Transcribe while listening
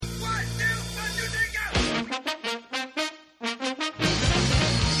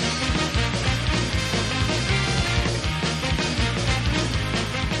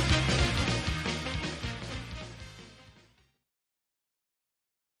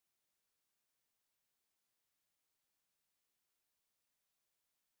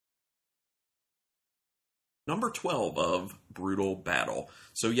Number 12 of Brutal Battle.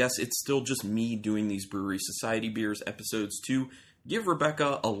 So yes, it's still just me doing these Brewery Society beers episodes to give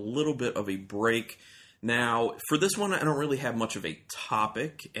Rebecca a little bit of a break. Now, for this one, I don't really have much of a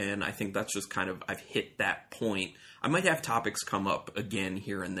topic, and I think that's just kind of, I've hit that point. I might have topics come up again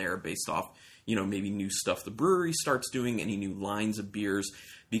here and there based off, maybe new stuff the brewery starts doing, any new lines of beers,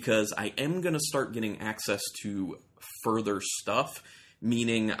 because I am going to start getting access to further stuff.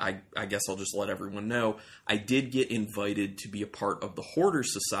 Meaning, I guess I'll just let everyone know, I did get invited to be a part of the Hoarder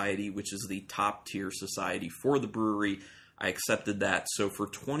Society, which is the top tier society for the brewery. I accepted that. So for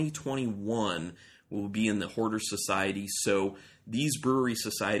 2021, we'll be in the Hoarder Society. So these Brewery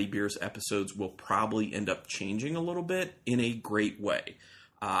Society Beers episodes will probably end up changing a little bit in a great way.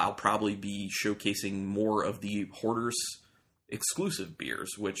 I'll probably be showcasing more of the Hoarders exclusive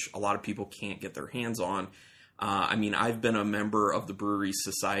beers, which a lot of people can't get their hands on. I've been a member of the Brewery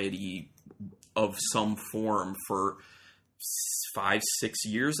Society of some form for 5-6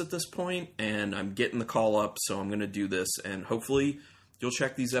 years at this point, and I'm getting the call up, so I'm going to do this, and hopefully you'll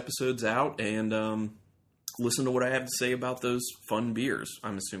check these episodes out and listen to what I have to say about those fun beers.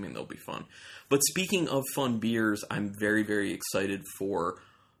 I'm assuming they'll be fun. But speaking of fun beers, I'm very, very excited for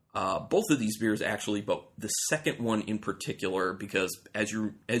both of these beers, actually, but the second one in particular, because as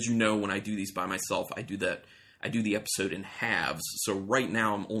you know, when I do these by myself, I do the episode in halves. So right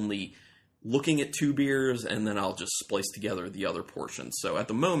now I'm only looking at 2 beers, and then I'll just splice together the other portions. So at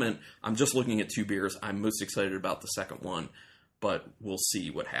the moment, I'm just looking at 2 beers. I'm most excited about the second one, but we'll see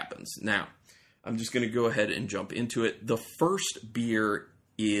what happens. Now, I'm just going to go ahead and jump into it. The first beer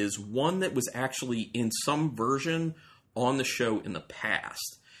is one that was actually in some version on the show in the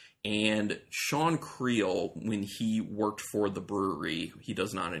past. And Sean Creel, when he worked for the brewery, he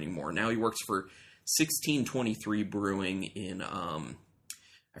does not anymore. Now he works for 1623 Brewing in,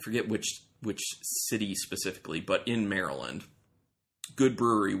 I forget which city specifically, but in Maryland. Good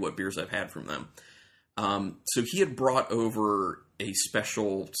brewery, what beers I've had from them. So he had brought over a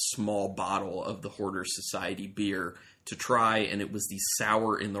special small bottle of the Hoarder Society beer to try, and it was the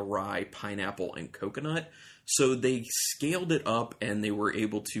Sour in the Rye, Pineapple, and Coconut. So they scaled it up, and they were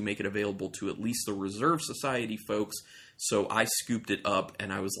able to make it available to at least the Reserve Society folks. So I scooped it up,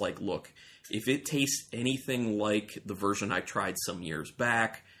 and I was like, look, if it tastes anything like the version I tried some years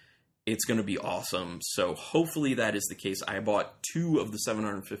back, it's going to be awesome. So hopefully that is the case. I bought 2 of the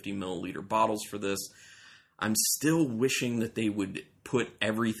 750 milliliter bottles for this. I'm still wishing that they would put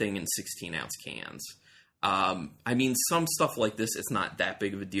everything in 16-ounce cans. Some stuff like this, it's not that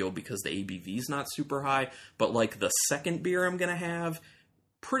big of a deal because the ABV is not super high, but like the second beer I'm going to have,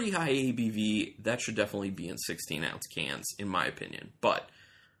 pretty high ABV, that should definitely be in 16-ounce cans, in my opinion. But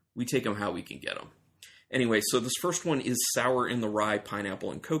we take them how we can get them. Anyway, so this first one is Sour in the Rye,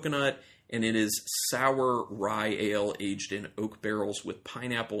 Pineapple, and Coconut, and it is sour rye ale aged in oak barrels with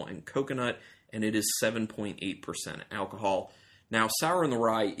pineapple and coconut, and it is 7.8% alcohol. Now, Sour in the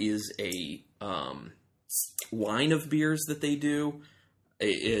Rye is a line of beers that they do.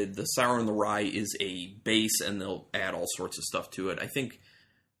 The Sour in the Rye is a base, and they'll add all sorts of stuff to it. I think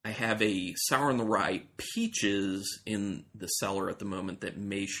I have a Sour in the Rye Peaches in the cellar at the moment that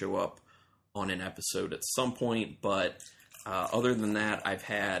may show up on an episode at some point, but other than that, I've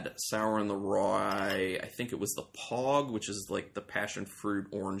had Sour in the Rye, I think it was the Pog, which is like the passion fruit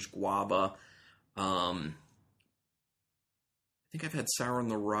orange guava. I think I've had Sour in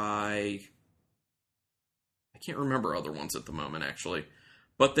the Rye, I can't remember other ones at the moment, actually,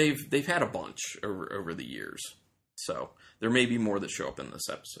 but they've had a bunch over the years. So there may be more that show up in this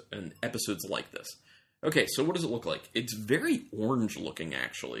episode, in episodes like this. Okay, so what does it look like? It's very orange looking,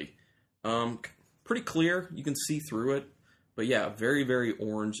 actually. Pretty clear. You can see through it. But yeah, very, very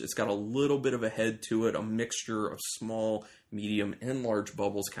orange. It's got a little bit of a head to it, a mixture of small, medium, and large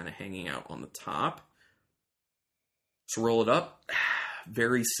bubbles kind of hanging out on the top. Let's roll it up.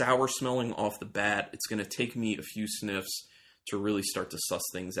 Very sour smelling off the bat. It's going to take me a few sniffs to really start to suss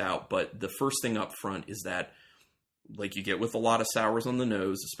things out. But the first thing up front is that, like you get with a lot of sours on the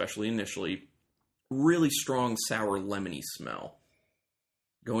nose, especially initially, really strong sour lemony smell.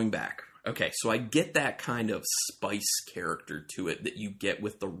 Going back. Okay, so I get that kind of spice character to it that you get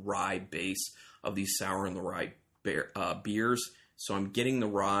with the rye base of these Sour in the Rye beers. So I'm getting the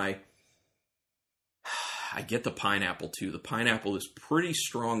rye. I get the pineapple too. The pineapple is pretty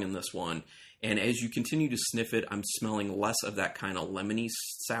strong in this one. And as you continue to sniff it, I'm smelling less of that kind of lemony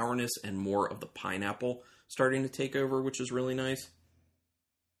sourness and more of the pineapple starting to take over, which is really nice.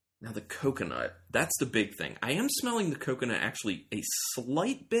 Now the coconut, that's the big thing. I am smelling the coconut actually a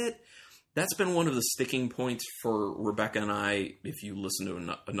slight bit. That's been one of the sticking points for Rebecca and I. If you listen to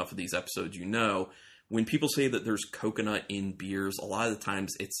enough of these episodes, you know, when people say that there's coconut in beers, a lot of the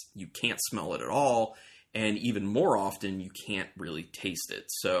times you can't smell it at all, and even more often you can't really taste it.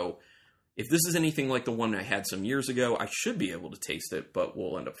 So if this is anything like the one I had some years ago, I should be able to taste it, but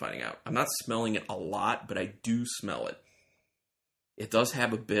we'll end up finding out. I'm not smelling it a lot, but I do smell it. It does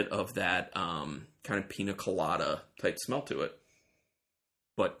have a bit of that kind of pina colada type smell to it,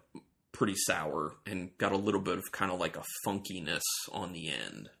 but pretty sour and got a little bit of kind of like a funkiness on the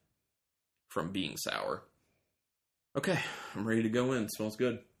end from being sour. Okay, I'm ready to go in. It smells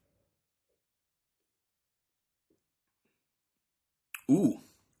good. Ooh,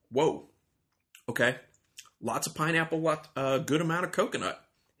 whoa. Okay, lots of pineapple, good amount of coconut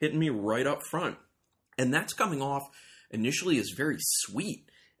hitting me right up front. And that's coming off initially as very sweet.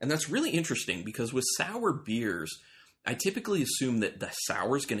 And that's really interesting because with sour beers, I typically assume that the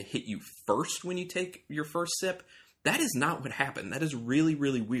sour is going to hit you first when you take your first sip. That is not what happened. That is really,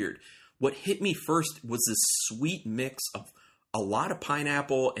 really weird. What hit me first was this sweet mix of a lot of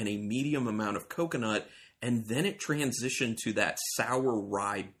pineapple and a medium amount of coconut, and then it transitioned to that sour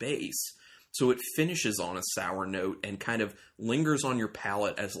rye base. So it finishes on a sour note and kind of lingers on your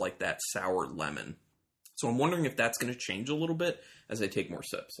palate as like that sour lemon. So I'm wondering if that's going to change a little bit as I take more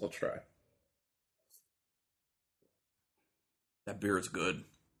sips. Let's try. That beer is good.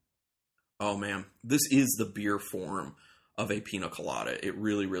 Oh man, this is the beer form of a pina colada. It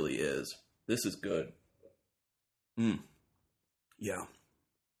really, really is. This is good. Yeah.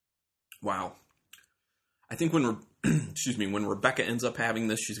 Wow. I think when when Rebecca ends up having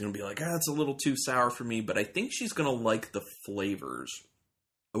this, she's going to be like, it's a little too sour for me, but I think she's going to like the flavors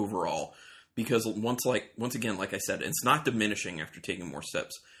overall because once again, like I said, it's not diminishing after taking more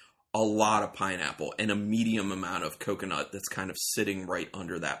sips. A lot of pineapple and a medium amount of coconut that's kind of sitting right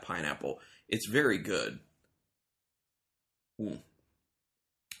under that pineapple. It's very good. Ooh.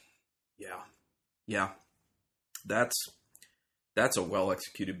 Yeah. That's a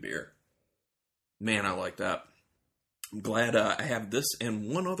well-executed beer. Man, I like that. I'm glad I have this and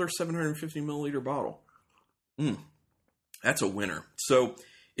one other 750 milliliter bottle. That's a winner. So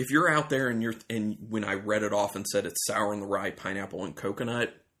if you're out there and when I read it off and said it's sour on the rye, pineapple, and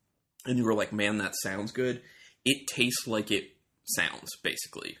coconut, and you were like, man, that sounds good, it tastes like it sounds,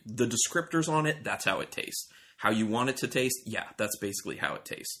 basically. The descriptors on it, that's how it tastes. How you want it to taste, yeah, that's basically how it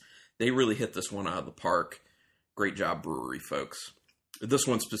tastes. They really hit this one out of the park. Great job, brewery folks. This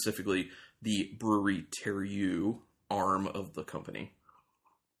one specifically, the Brewery Terroir arm of the company.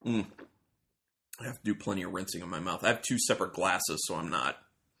 I have to do plenty of rinsing in my mouth. I have 2 separate glasses, so I'm not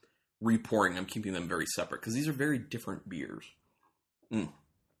repouring. I'm keeping them very separate because these are very different beers.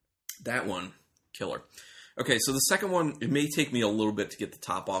 That one, killer. Okay, so the second one, it may take me a little bit to get the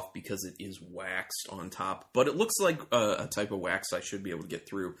top off because it is waxed on top, but it looks like a type of wax I should be able to get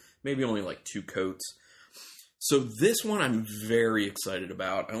through. Maybe only like 2 coats. So this one I'm very excited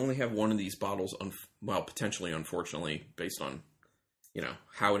about. I only have one of these bottles, potentially, unfortunately, based on,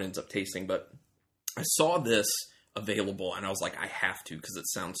 how it ends up tasting. But I saw this available, and I was like, I have to, because it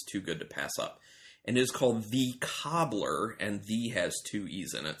sounds too good to pass up. And it is called The Cobbler, and "the" has 2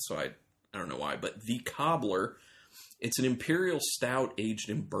 E's in it, so I don't know why. But The Cobbler, it's an imperial stout aged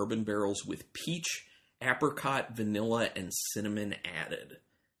in bourbon barrels with peach, apricot, vanilla, and cinnamon added.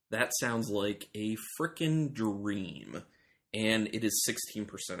 That sounds like a frickin' dream. And it is 16%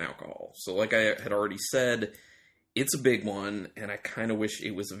 alcohol. So like I had already said, it's a big one, and I kind of wish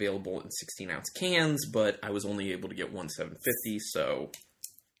it was available in 16-ounce cans, but I was only able to get 1 750, so,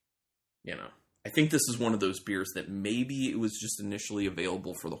 I think this is one of those beers that maybe it was just initially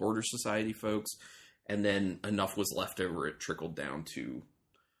available for the Hoarder Society folks, and then enough was left over, it trickled down to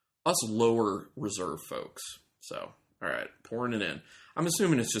us lower reserve folks. So, all right, pouring it in. I'm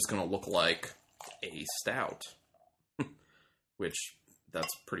assuming it's just going to look like a stout, which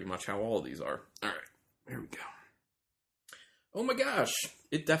that's pretty much how all of these are. All right, here we go. Oh my gosh,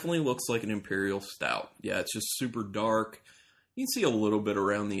 it definitely looks like an imperial stout. Yeah, it's just super dark. You can see a little bit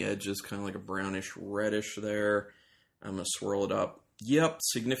around the edges, kind of like a brownish reddish there. I'm going to swirl it up. Yep,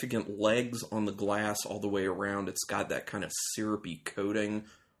 significant legs on the glass all the way around. It's got that kind of syrupy coating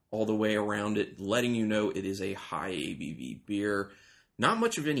all the way around it, letting you know it is a high ABV beer. Not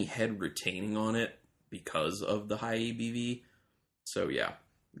much of any head retaining on it because of the high ABV. So yeah,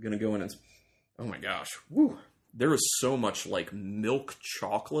 I'm going to go in and... Oh my gosh. Woo! There is so much like milk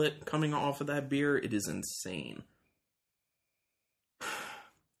chocolate coming off of that beer. It is insane.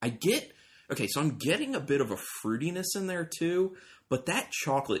 Okay, so I'm getting a bit of a fruitiness in there too, but that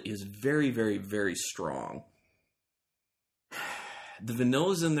chocolate is very, very, very strong. The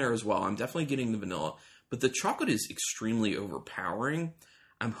vanilla's in there as well. I'm definitely getting the vanilla, but the chocolate is extremely overpowering.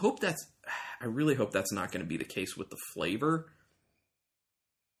 I really hope that's not going to be the case with the flavor.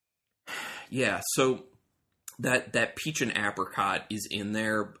 Yeah, so that peach and apricot is in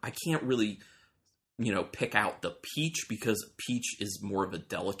there. I can't really, pick out the peach because peach is more of a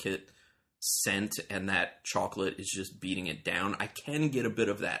delicate scent and that chocolate is just beating it down. I can get a bit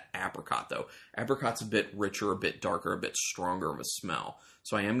of that apricot though. Apricot's a bit richer, a bit darker, a bit stronger of a smell.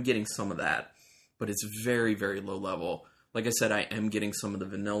 So I am getting some of that, but it's very, very low level. Like I said, I am getting some of the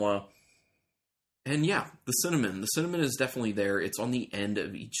vanilla. And yeah, the cinnamon. The cinnamon is definitely there. It's on the end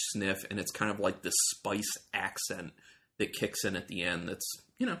of each sniff, and it's kind of like this spice accent that kicks in at the end that's,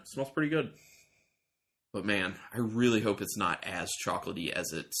 smells pretty good. But man, I really hope it's not as chocolatey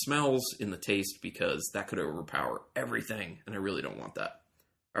as it smells in the taste because that could overpower everything, and I really don't want that.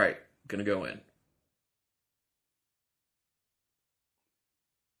 All right, I'm going to go in.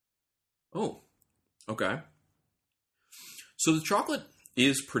 Oh, okay. So the chocolate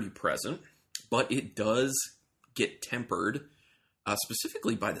is pretty present, but it does get tempered,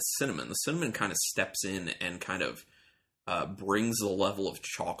 specifically by the cinnamon. The cinnamon kind of steps in and kind of brings the level of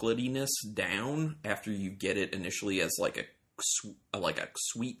chocolatiness down after you get it initially as like a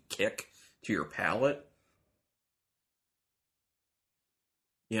sweet kick to your palate.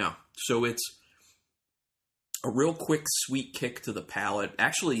 Yeah, so it's a real quick sweet kick to the palate.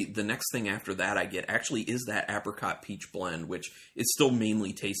 Actually, the next thing after that I get actually is that apricot peach blend, which is still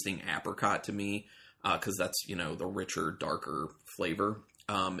mainly tasting apricot to me because that's, the richer, darker flavor.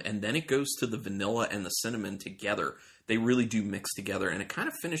 And then it goes to the vanilla and the cinnamon together. They really do mix together, and it kind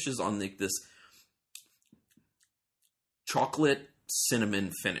of finishes on this chocolate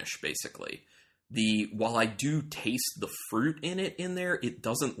cinnamon finish, basically. While I do taste the fruit in there, it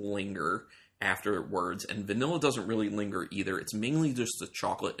doesn't linger afterwards, and vanilla doesn't really linger either. It's mainly just the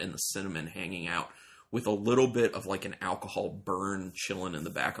chocolate and the cinnamon hanging out with a little bit of like an alcohol burn chilling in the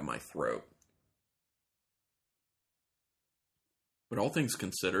back of my throat. But all things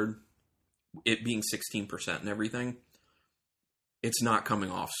considered, it being 16% and everything, it's not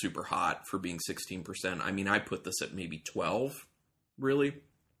coming off super hot for being 16%. I mean, I put this at maybe 12, really.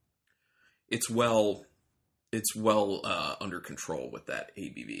 It's well under control with that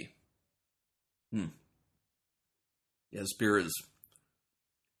ABV. Yeah, this beer is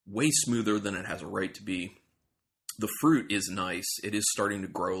way smoother than it has a right to be. The fruit is nice. It is starting to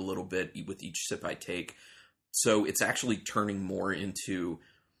grow a little bit with each sip I take. So it's actually turning more into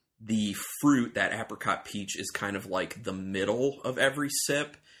the fruit. That apricot peach is kind of like the middle of every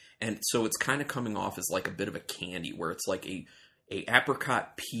sip. And so it's kind of coming off as like a bit of a candy where it's like a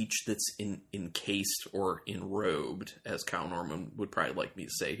apricot peach that's encased or enrobed, as Kyle Norman would probably like me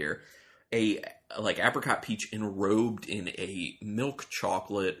to say here. A like apricot peach enrobed in a milk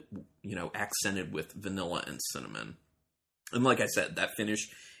chocolate, accented with vanilla and cinnamon. And like I said, that finish,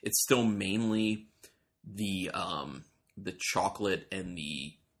 it's still mainly the chocolate and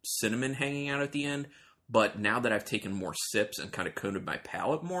the cinnamon hanging out at the end. But now that I've taken more sips and kind of coated my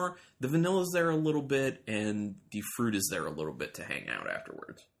palate more, the vanilla's there a little bit and the fruit is there a little bit to hang out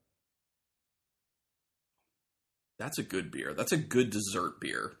afterwards. That's a good beer. That's a good dessert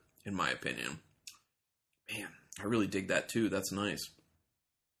beer, in my opinion. Man, I really dig that too. That's nice.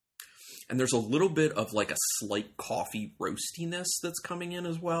 And there's a little bit of like a slight coffee roastiness that's coming in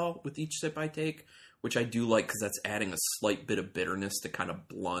as well with each sip I take, which I do like because that's adding a slight bit of bitterness to kind of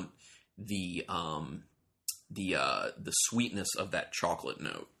blunt the sweetness of that chocolate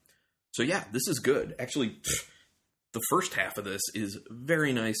note. So yeah, this is good. Actually, the first half of this is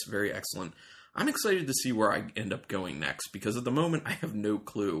very nice, very excellent. I'm excited to see where I end up going next because at the moment I have no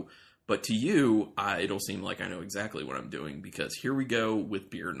clue. But to you, it'll seem like I know exactly what I'm doing because here we go with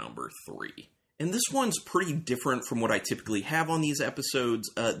beer number 3. And this one's pretty different from what I typically have on these episodes.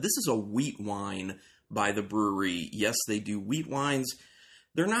 This is a wheat wine by the brewery. Yes, they do wheat wines.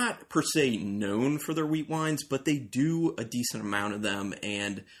 They're not per se known for their wheat wines, but they do a decent amount of them.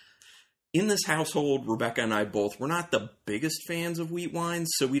 And in this household, Rebecca and I both, we're not the biggest fans of wheat wines,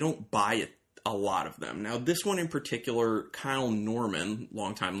 so we don't buy a lot of them. Now, this one in particular, Kyle Norman,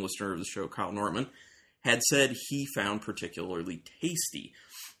 longtime listener of the show, Kyle Norman, had said he found particularly tasty.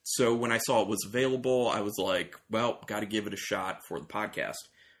 So when I saw it was available, I was like, well, got to give it a shot for the podcast.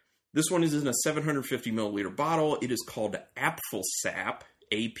 This one is in a 750 milliliter bottle. It is called Apfelsap,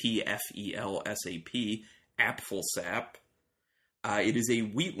 A-P-F-E-L-S-A-P, Apfelsap. It is a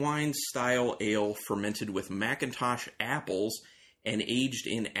wheat wine style ale fermented with Macintosh apples and aged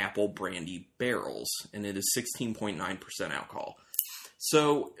in apple brandy barrels. And it is 16.9% alcohol.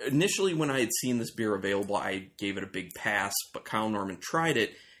 So initially when I had seen this beer available, I gave it a big pass, but Kyle Norman tried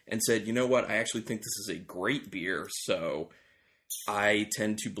it and said, you know what, I actually think this is a great beer. So I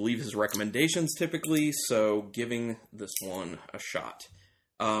tend to believe his recommendations typically, so giving this one a shot.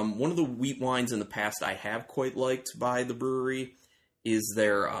 One of the wheat wines in the past I have quite liked by the brewery is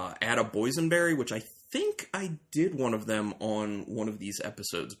their Ada Boysenberry, which I think I did one of them on one of these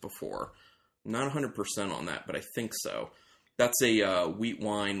episodes before. I'm not 100% on that, but I think so. That's a wheat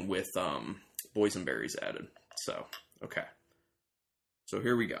wine with boysenberries added. So, okay. So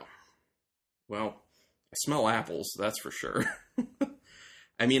here we go. Well, I smell apples, that's for sure.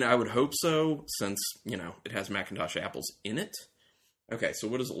 I mean, I would hope so, since, it has McIntosh apples in it. Okay, so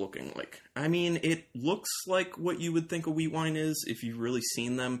what is it looking like? I mean, it looks like what you would think a wheat wine is if you've really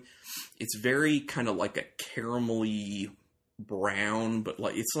seen them. It's very kind of like a caramelly brown, but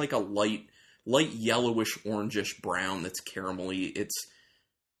it's like a light yellowish, orangish brown that's caramelly. You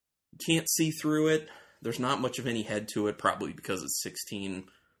can't see through it. There's not much of any head to it, probably because it's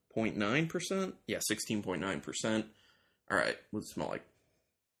 16.9%. Yeah, 16.9%. All right, what does it smell like?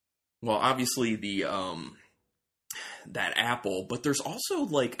 Well, obviously that apple, but there's also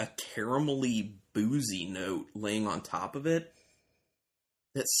like a caramelly boozy note laying on top of it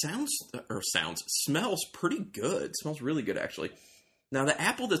that smells pretty good. It smells really good, actually. Now, the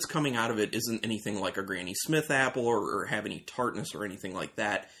apple that's coming out of it isn't anything like a Granny Smith apple or have any tartness or anything like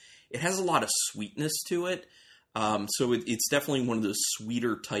that. It has a lot of sweetness to it. So it's definitely one of those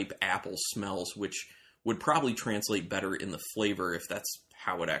sweeter type apple smells, which would probably translate better in the flavor if that's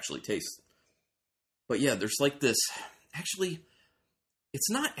how it actually tastes. But yeah, there's like this, actually, it's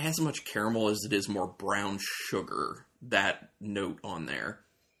not as much caramel as it is more brown sugar, that note on there.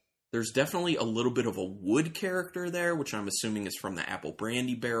 There's definitely a little bit of a wood character there, which I'm assuming is from the apple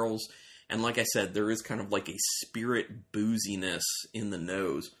brandy barrels. And like I said, there is kind of like a spirit booziness in the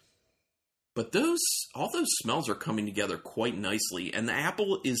nose. But all those smells are coming together quite nicely, and the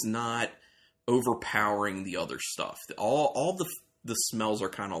apple is not overpowering the other stuff. All the smells are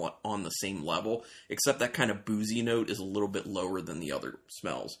kind of on the same level, except that kind of boozy note is a little bit lower than the other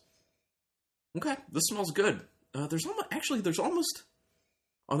smells. Okay, this smells good. There's almost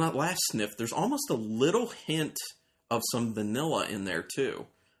on that last sniff, there's almost a little hint of some vanilla in there too,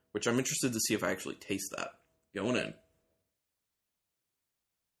 which I'm interested to see if I actually taste that. Going in.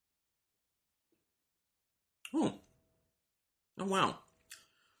 Oh wow.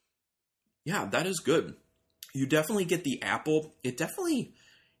 Yeah, that is good. You definitely get the apple.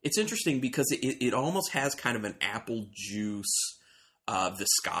 It's interesting because it almost has kind of an apple juice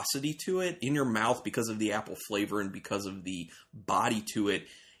viscosity to it in your mouth because of the apple flavor and because of the body to it.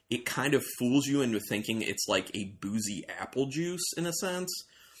 It kind of fools you into thinking it's like a boozy apple juice in a sense.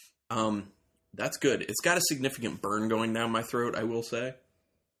 That's good. It's got a significant burn going down my throat, I will say.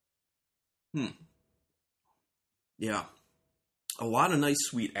 Yeah. A lot of nice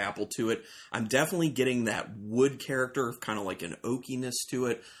sweet apple to it. I'm definitely getting that wood character, kind of like an oakiness to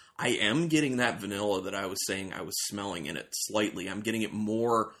it. I am getting that vanilla that I was saying I was smelling in it slightly. I'm getting it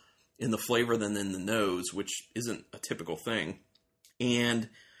more in the flavor than in the nose, which isn't a typical thing. And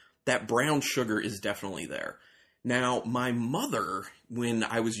that brown sugar is definitely there. Now, my mother, when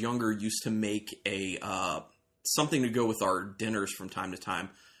I was younger, used to make something to go with our dinners from time to time,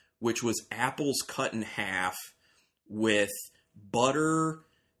 which was apples cut in half with butter,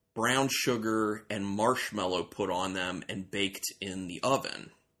 brown sugar, and marshmallow put on them and baked in the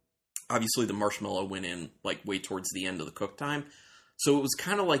oven. Obviously, the marshmallow went in like way towards the end of the cook time. So it was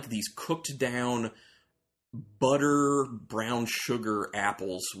kind of like these cooked down butter, brown sugar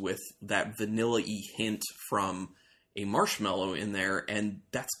apples with that vanilla-y hint from a marshmallow in there. And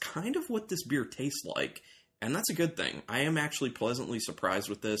that's kind of what this beer tastes like. And that's a good thing. I am actually pleasantly surprised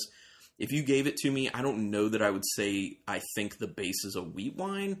with this. If you gave it to me, I don't know that I would say I think the base is a wheat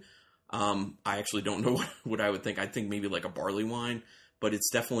wine. I actually don't know what I would think. I think maybe like a barley wine, but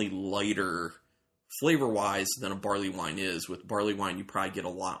it's definitely lighter flavor-wise than a barley wine is. With barley wine, you probably get a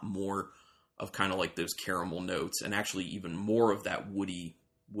lot more of kind of like those caramel notes and actually even more of that woody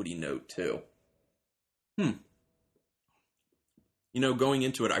note too. Going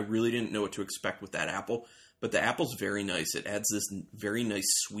into it, I really didn't know what to expect with that apple. But the apple's very nice. It adds this very nice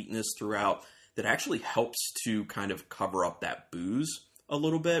sweetness throughout that actually helps to kind of cover up that booze a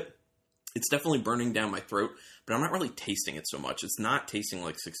little bit. It's definitely burning down my throat, but I'm not really tasting it so much. It's not tasting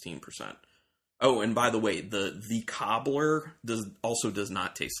like 16%. Oh, and by the way, the cobbler does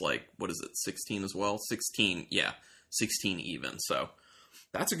not taste like, 16 as well? 16, yeah, 16 even. So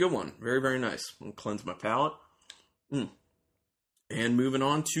that's a good one. Very, very nice. I'll cleanse my palate. And moving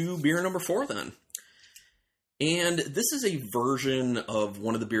on to beer number 4 then. And this is a version of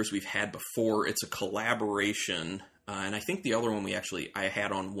one of the beers we've had before. It's a collaboration and I think the other one I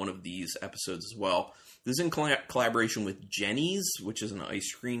had on one of these episodes as well. This is in collaboration with Jeni's, which is an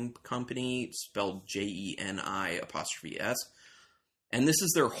ice cream company, spelled JENI''S. And this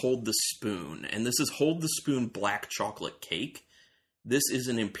is their Hold the Spoon. And this is Hold the Spoon Black Chocolate Cake. This is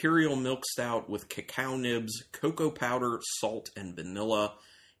an imperial milk stout with cacao nibs, cocoa powder, salt, and vanilla.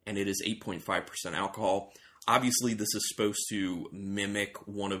 And it is 8.5% alcohol. Obviously, this is supposed to mimic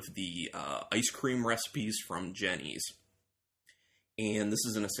one of the ice cream recipes from Jeni's. And this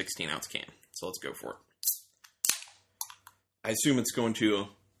is in a 16-ounce can. So let's go for it. I assume it's going to,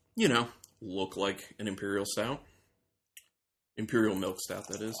 look like an imperial stout. Imperial milk stout,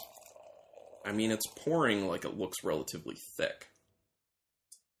 that is. I mean, it's pouring like it looks relatively thick,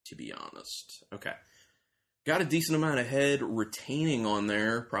 to be honest. Okay. Got a decent amount of head retaining on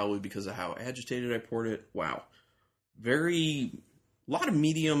there, probably because of how agitated I poured it. Wow. A lot of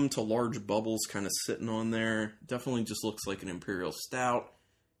medium to large bubbles kind of sitting on there. Definitely just looks like an imperial stout.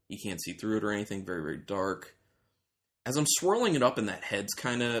 You can't see through it or anything. Very, very dark. As I'm swirling it up and that head's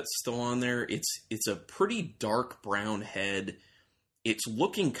kind of still on there, it's a pretty dark brown head. It's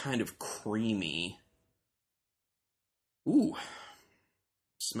looking kind of creamy. Ooh.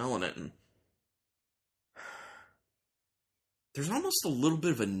 Smelling it, and there's almost a little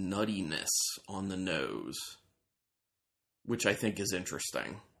bit of a nuttiness on the nose, which I think is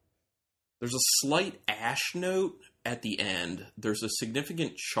interesting. There's a slight ash note at the end. There's a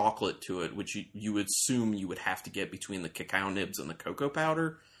significant chocolate to it, which you would assume you would have to get between the cacao nibs and the cocoa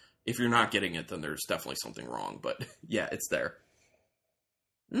powder. If you're not getting it, then there's definitely something wrong. But yeah, it's there.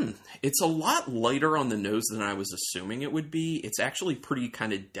 It's a lot lighter on the nose than I was assuming it would be. It's actually pretty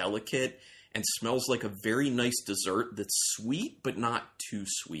kind of delicate and smells like a very nice dessert that's sweet, but not too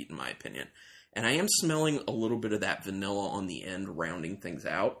sweet, in my opinion. And I am smelling a little bit of that vanilla on the end, rounding things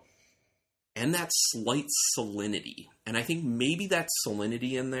out. And that slight salinity. And I think maybe that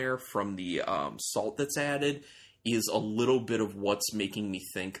salinity in there from the salt that's added is a little bit of what's making me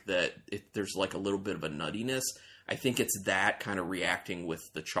think that there's like a little bit of a nuttiness. I think it's that kind of reacting with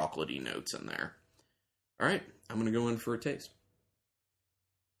the chocolatey notes in there. All right, I'm going to go in for a taste.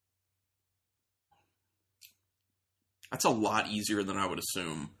 That's a lot easier than I would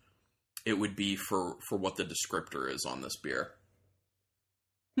assume it would be for what the descriptor is on this beer.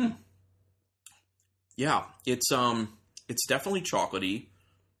 Yeah, it's definitely chocolatey.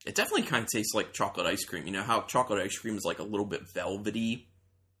 It definitely kind of tastes like chocolate ice cream. You know how chocolate ice cream is like a little bit velvety,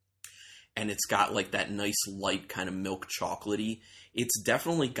 and it's got like that nice light kind of milk chocolatey. It's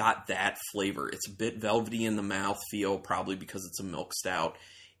definitely got that flavor. It's a bit velvety in the mouth feel, probably because it's a milk stout.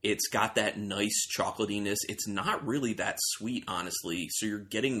 It's got that nice chocolatiness. It's not really that sweet, honestly. So you're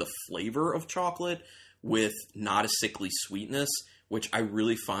getting the flavor of chocolate with not a sickly sweetness, which I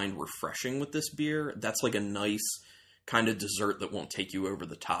really find refreshing with this beer. That's like a nice kind of dessert that won't take you over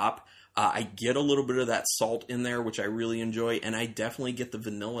the top. I get a little bit of that salt in there, which I really enjoy, and I definitely get the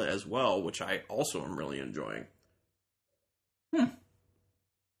vanilla as well, which I also am really enjoying.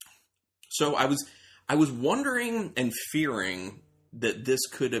 So I was wondering and fearing that this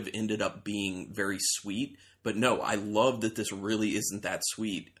could have ended up being very sweet, but no, I love that this really isn't that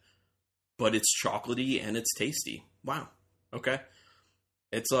sweet, but it's chocolatey and it's tasty. Wow. Okay.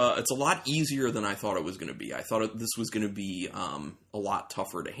 It's a lot easier than I thought it was going to be. I thought this was going to be a lot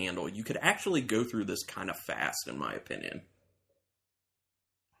tougher to handle. You could actually go through this kind of fast, in my opinion.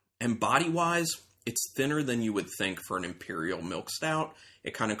 And body-wise, it's thinner than you would think for an imperial milk stout.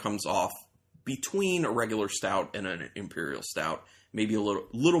 It kind of comes off between a regular stout and an imperial stout. Maybe a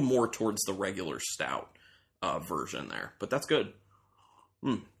little more towards the regular stout version there. But that's good.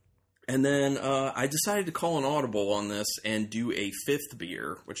 And then I decided to call an audible on this and do a fifth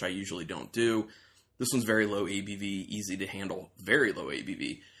beer, which I usually don't do. This one's very low ABV, easy to handle, very low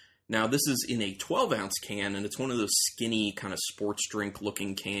ABV. Now, this is in a 12-ounce can, and it's one of those skinny kind of sports drink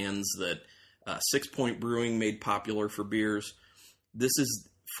looking cans that 6 Point Brewing made popular for beers. This is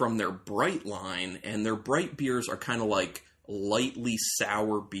from their Bright line, and their Bright beers are kind of like lightly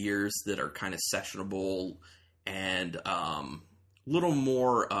sour beers that are kind of sessionable and little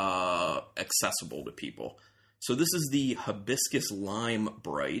more accessible to people. So this is the Hibiscus Lime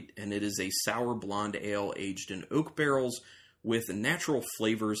Bright, and it is a sour blonde ale aged in oak barrels with natural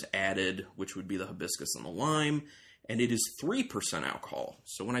flavors added, which would be the hibiscus and the lime, and it is 3% alcohol.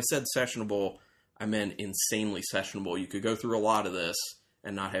 So when I said sessionable, I meant insanely sessionable. You could go through a lot of this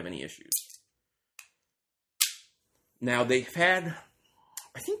and not have any issues. Now, I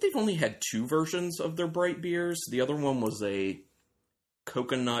think they've only had 2 versions of their Bright beers. The other one was a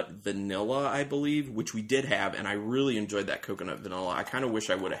coconut vanilla, I believe, which we did have, and I really enjoyed that coconut vanilla. I kind of wish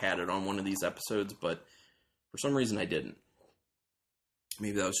I would have had it on one of these episodes, but For some reason, I didn't.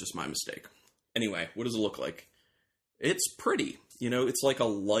 Maybe that was just my mistake. Anyway, what does it look like? It's pretty. It's like a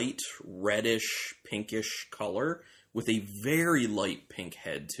light reddish, pinkish color with a very light pink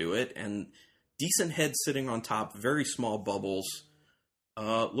head to it, and decent head sitting on top, very small bubbles.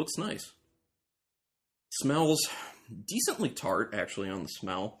 Looks nice. Smells decently tart, actually, on the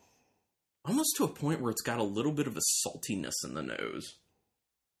smell. Almost to a point where it's got a little bit of a saltiness in the nose.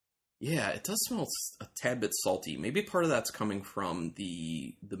 Yeah, it does smell a tad bit salty. Maybe part of that's coming from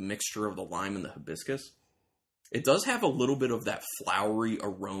the mixture of the lime and the hibiscus. It does have a little bit of that flowery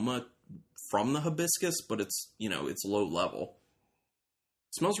aroma from the hibiscus, but it's low level.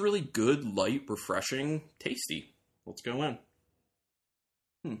 It smells really good, light, refreshing, tasty. Let's go in.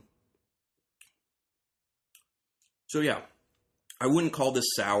 So yeah, I wouldn't call this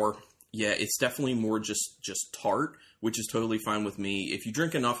sour. Yeah, it's definitely more just tart, which is totally fine with me. If you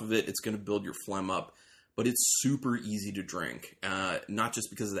drink enough of it, it's going to build your phlegm up. But it's super easy to drink, not just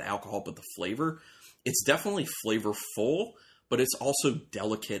because of the alcohol, but the flavor. It's definitely flavorful, but it's also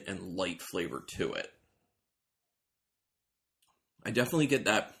delicate and light flavor to it. I definitely get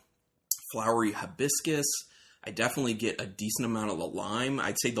that flowery hibiscus. I definitely get a decent amount of the lime.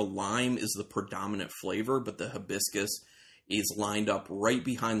 I'd say the lime is the predominant flavor, but the hibiscus is lined up right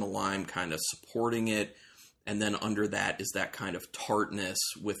behind the lime, kind of supporting it. And then under that is that kind of tartness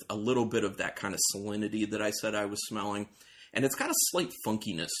with a little bit of that kind of salinity that I said I was smelling. And it's got a slight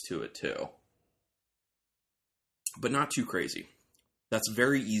funkiness to it too. But not too crazy. That's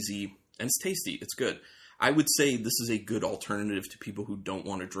very easy, and it's tasty. It's good. I would say this is a good alternative to people who don't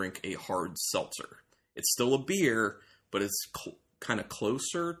want to drink a hard seltzer. It's still a beer, but it's kind of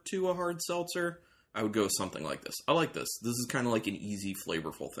closer to a hard seltzer. I would go with something like this. I like this. This is kind of like an easy,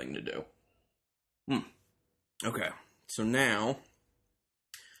 flavorful thing to do. Okay, so now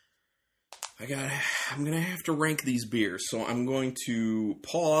I'm going to have to rank these beers. So I'm going to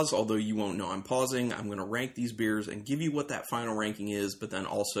pause, although you won't know I'm pausing. I'm going to rank these beers and give you what that final ranking is, but then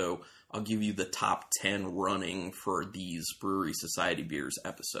also I'll give you the top 10 running for these Brewery Society Beers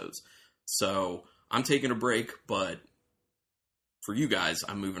episodes. So I'm taking a break, but for you guys,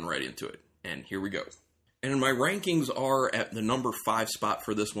 I'm moving right into it. And here we go. And my rankings are at the number 5 spot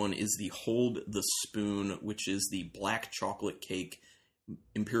for this one is the Hold the Spoon, which is the black chocolate cake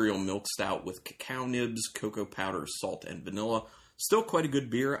imperial milk stout with cacao nibs, cocoa powder, salt, and vanilla. Still quite a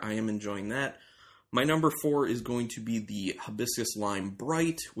good beer. I am enjoying that. My number 4 is going to be the Hibiscus Lime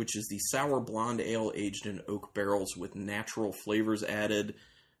Bright, which is the sour blonde ale aged in oak barrels with natural flavors added,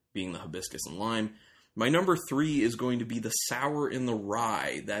 being the hibiscus and lime. My number 3 is going to be the Sour in the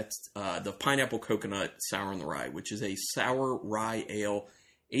Rye. That's the Pineapple Coconut Sour in the Rye, which is a sour rye ale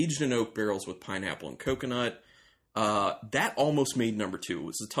aged in oak barrels with pineapple and coconut. That almost made number 2. It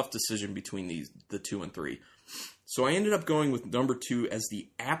was a tough decision between the 2 and 3. So I ended up going with number 2 as the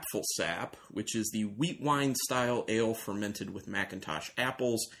Apfel Sap, which is the wheat wine style ale fermented with Macintosh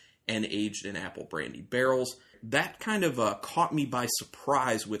apples and aged in apple brandy barrels. That kind of caught me by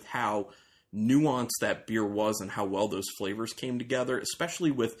surprise with how nuanced that beer was and how well those flavors came together,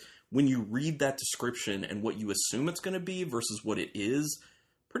 especially with when you read that description and what you assume it's going to be versus what it is.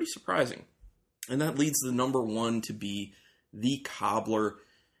 Pretty surprising. And that leads the number 1 to be the Cobbler,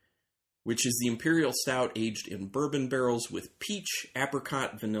 which is the Imperial Stout aged in bourbon barrels with peach,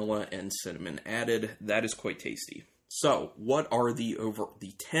 apricot, vanilla, and cinnamon added. That is quite tasty. So, what are the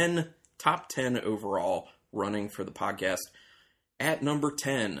top 10 overall running for the podcast? At number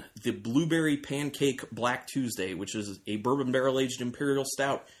 10, the Blueberry Pancake Black Tuesday, which is a bourbon barrel-aged Imperial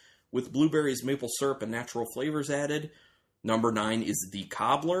Stout with blueberries, maple syrup, and natural flavors added. Number 9 is the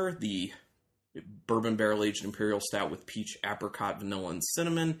Cobbler, the bourbon barrel-aged Imperial Stout with peach, apricot, vanilla, and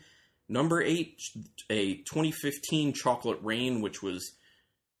cinnamon. Number 8, a 2015 Chocolate Rain, which was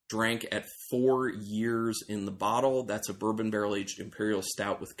drank at 4 years in the bottle. That's a bourbon barrel-aged Imperial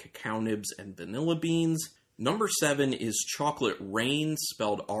Stout with cacao nibs and vanilla beans. Number 7 is Chocolate Rain,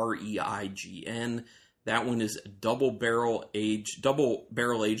 spelled R-E-I-G-N. That one is double barrel aged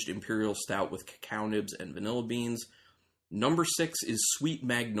Imperial Stout with cacao nibs and vanilla beans. Number 6 is Sweet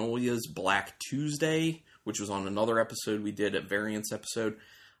Magnolia's Black Tuesday, which was on another episode we did, a variants episode.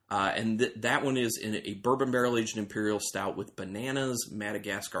 And that one is in a bourbon barrel aged Imperial Stout with bananas,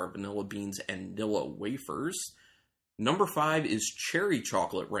 Madagascar vanilla beans, and Nilla wafers. Number 5 is Cherry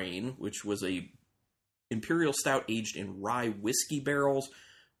Chocolate Rain, which was a Imperial Stout aged in rye whiskey barrels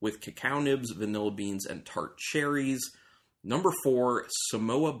with cacao nibs, vanilla beans, and tart cherries. Number 4,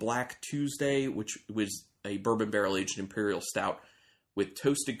 Samoa Black Tuesday, which was a bourbon barrel aged Imperial Stout with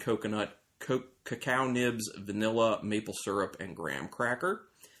toasted coconut, cacao nibs, vanilla, maple syrup, and graham cracker.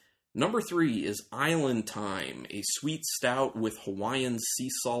 Number 3 is Island Time, a sweet stout with Hawaiian sea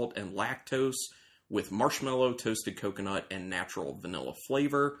salt and lactose with marshmallow, toasted coconut, and natural vanilla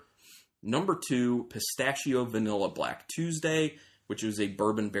flavor. Number 2, Pistachio Vanilla Black Tuesday, which is a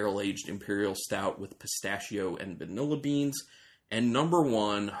bourbon barrel-aged imperial stout with pistachio and vanilla beans. And number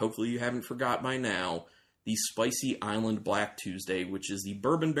 1, hopefully you haven't forgot by now, the Spicy Island Black Tuesday, which is the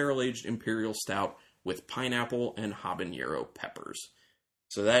bourbon barrel-aged imperial stout with pineapple and habanero peppers.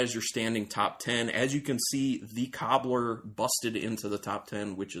 So that is your standing top 10. As you can see, the cobbler busted into the top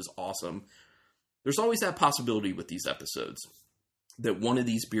 10, which is awesome. There's always that possibility with these episodes that one of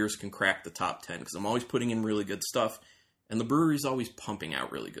these beers can crack the top 10, because I'm always putting in really good stuff, and the brewery's always pumping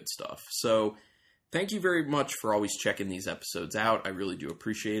out really good stuff. So thank you very much for always checking these episodes out. I really do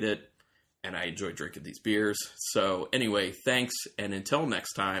appreciate it, and I enjoy drinking these beers. So anyway, thanks, and until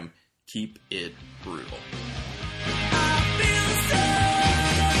next time, keep it brutal.